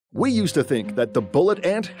We used to think that the bullet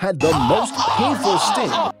ant had the most painful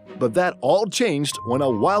sting, but that all changed when a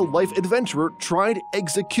wildlife adventurer tried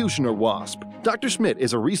Executioner Wasp. Dr. Schmidt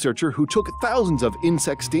is a researcher who took thousands of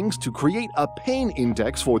insect stings to create a pain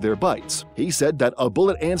index for their bites. He said that a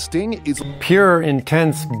bullet ant sting is pure,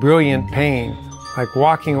 intense, brilliant pain, like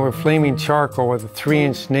walking over flaming charcoal with a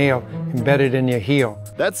 3-inch nail embedded in your heel.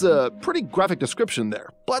 That's a pretty graphic description there.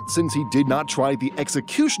 But since he did not try the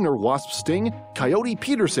Executioner Wasp sting, Coyote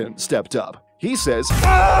Peterson stepped up. He says,